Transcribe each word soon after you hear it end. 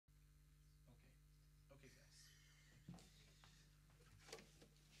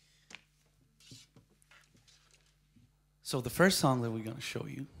So the first song that we're gonna show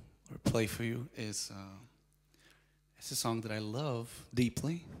you or play for you is it's a song that I love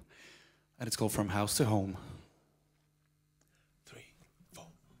deeply, and it's called From House to Home. 3, 4.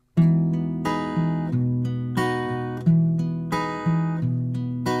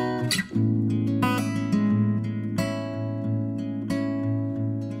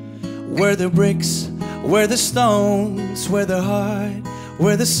 Where the bricks, where the stones, where the heart,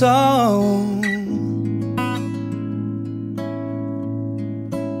 where the song.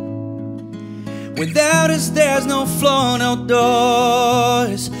 Without us there's no floor, no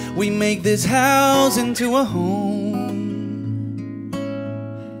doors. We make this house into a home.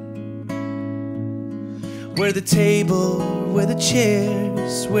 Where the table, where the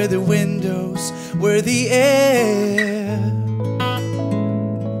chairs, where the windows, where the air.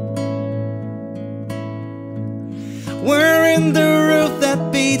 We're in the roof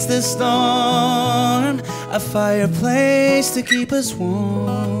that beats the storm, a fireplace to keep us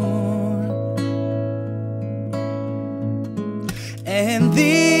warm. And these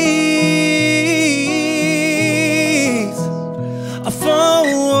are 4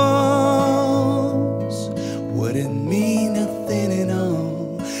 walls wouldn't mean nothing at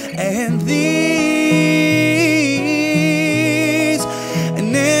all. And these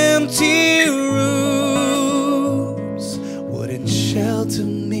an empty rooms wouldn't shelter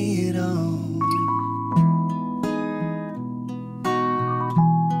me at all.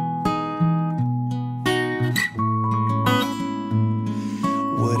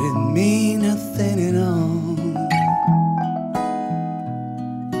 Wouldn't mean nothing at all.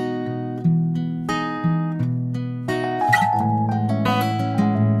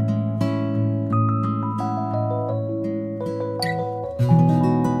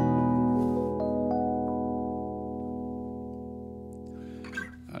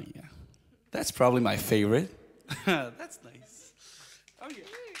 Oh yeah, that's probably my favorite. That's nice. Oh yeah.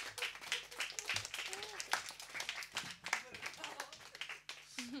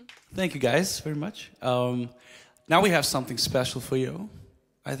 Thank you guys very much. Now we have something special for you.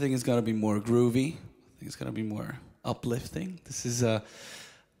 I think it's gonna be more groovy. I think it's gonna be more uplifting. This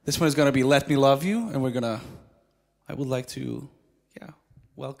one is gonna be "Let Me Love You," and I would like to,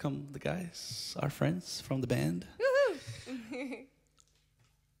 welcome the guys, our friends from the band,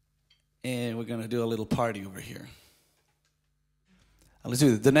 and we're gonna do a little party over here. Let's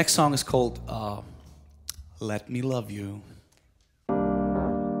do it. The next song is called "Let Me Love You."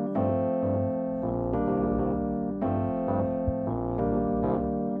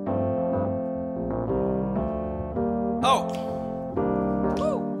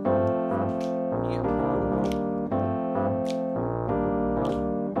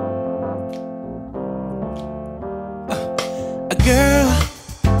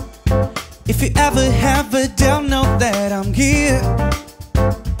 If you ever have a doubt, know that I'm here.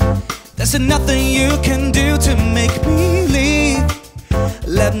 There's nothing you can do to make me leave.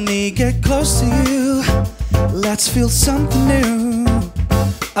 Let me get close to you. Let's feel something new.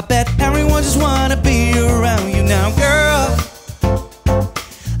 I bet everyone just wanna be around you now, girl.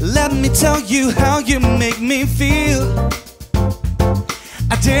 Let me tell you how you make me feel.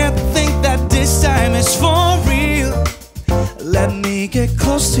 I dare think that this time is for real. Let me get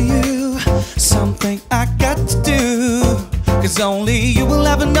close to you, something I got to do, 'cause only you will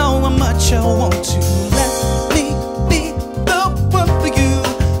ever know how much I want to. Let me be the one for you.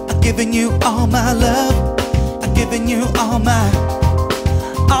 I'm giving you all my love. I'm giving you all my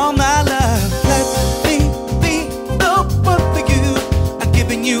love. Let me be the one for you. I'm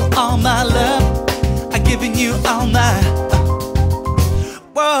giving you all my love. I'm giving you all my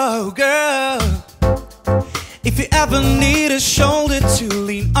whoa, girl. If you ever need a shoulder to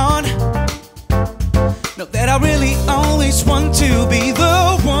lean on, know that I really always want to be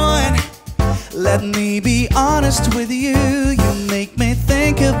the one. Let me be honest with you. You make me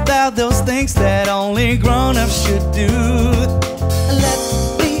think about those things that only grown-ups should do. Let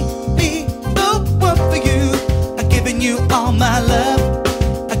me be the one for you. I'm giving you all my love.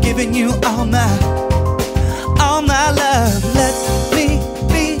 I'm giving you all my love. Let me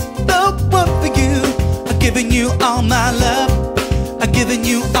be the one for you. I'm giving you all my love. I'm giving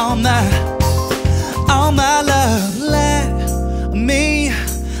you all my love. Let me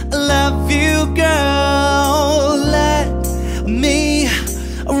love you, girl. Let me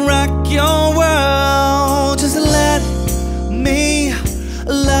rock your world. Just let me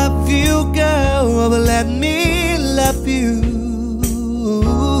love you, girl. Let me love you.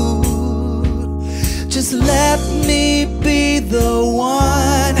 Just let me be the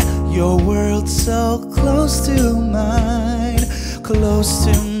one. Your world's so close to mine, close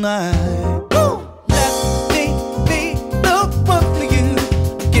to mine. Let me be the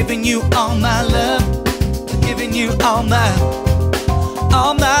giving you all my love, giving you all my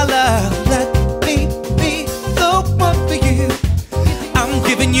love. Let me be the one for you. I'm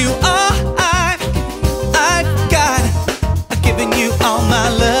giving you all I got, giving you all my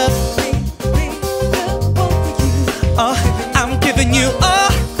love. Oh, I'm giving you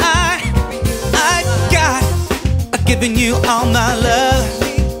all I got, giving you all my love.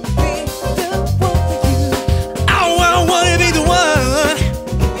 I wanna be the one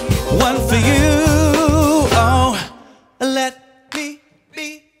for you. Oh, let me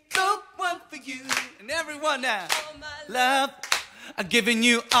be the one for you. And everyone now, love, I'm giving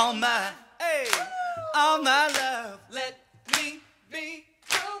you all my, hey, all my love. Let me be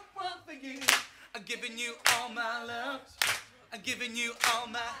the one for you. I'm giving you all my love. I'm giving you all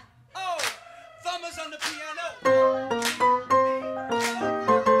my, oh, Thomas on the piano.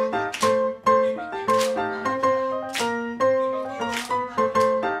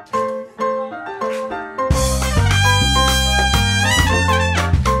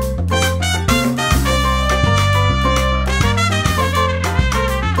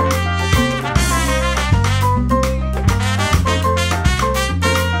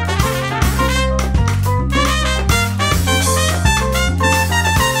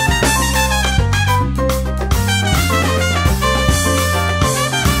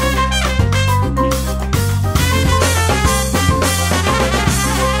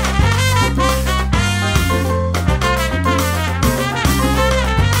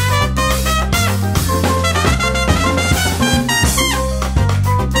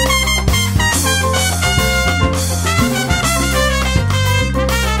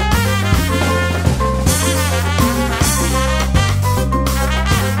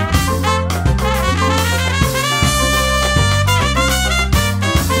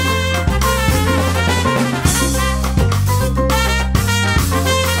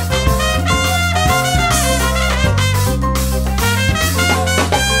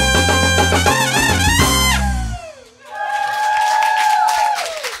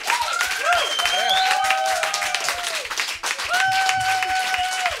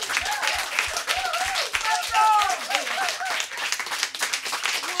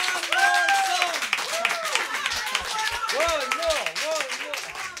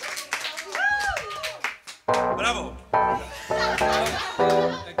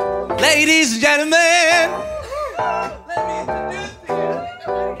 Ladies and gentlemen, let me introduce you.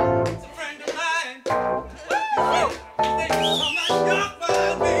 It's a friend of mine. His name is Tomas,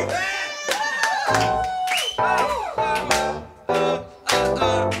 Jochmann, baby.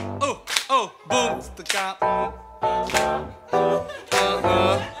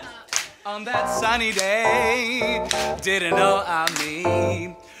 Boom, on that sunny day, didn't know I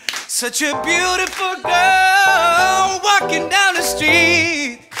mean such a beautiful girl walking down the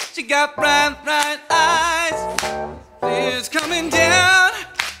street. She got bright, bright eyes, tears coming down.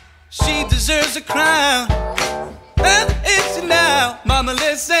 She deserves a crown. And it's now, mama,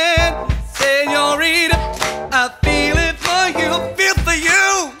 listen, señorita, I feel it for you, feel for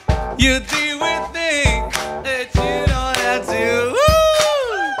you. You deal with things that you don't have to.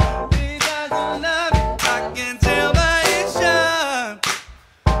 He doesn't love you, I can tell by his shine.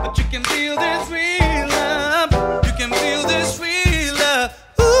 But you can feel this real love. You can feel this real love.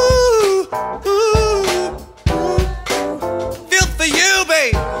 Feel for you,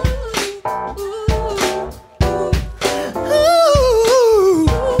 babe.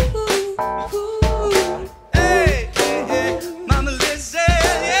 Hey, hey, hey, mama, listen,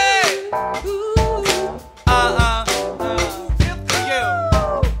 yeah. Feel for you.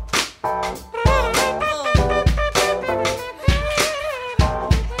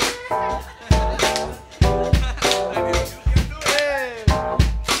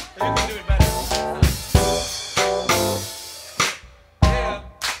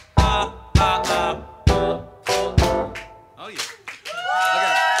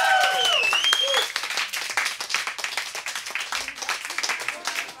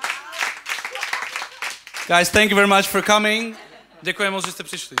 Guys, thank you very much for coming. Děkujeme moc, že jste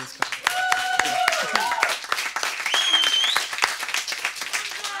přišli dneska.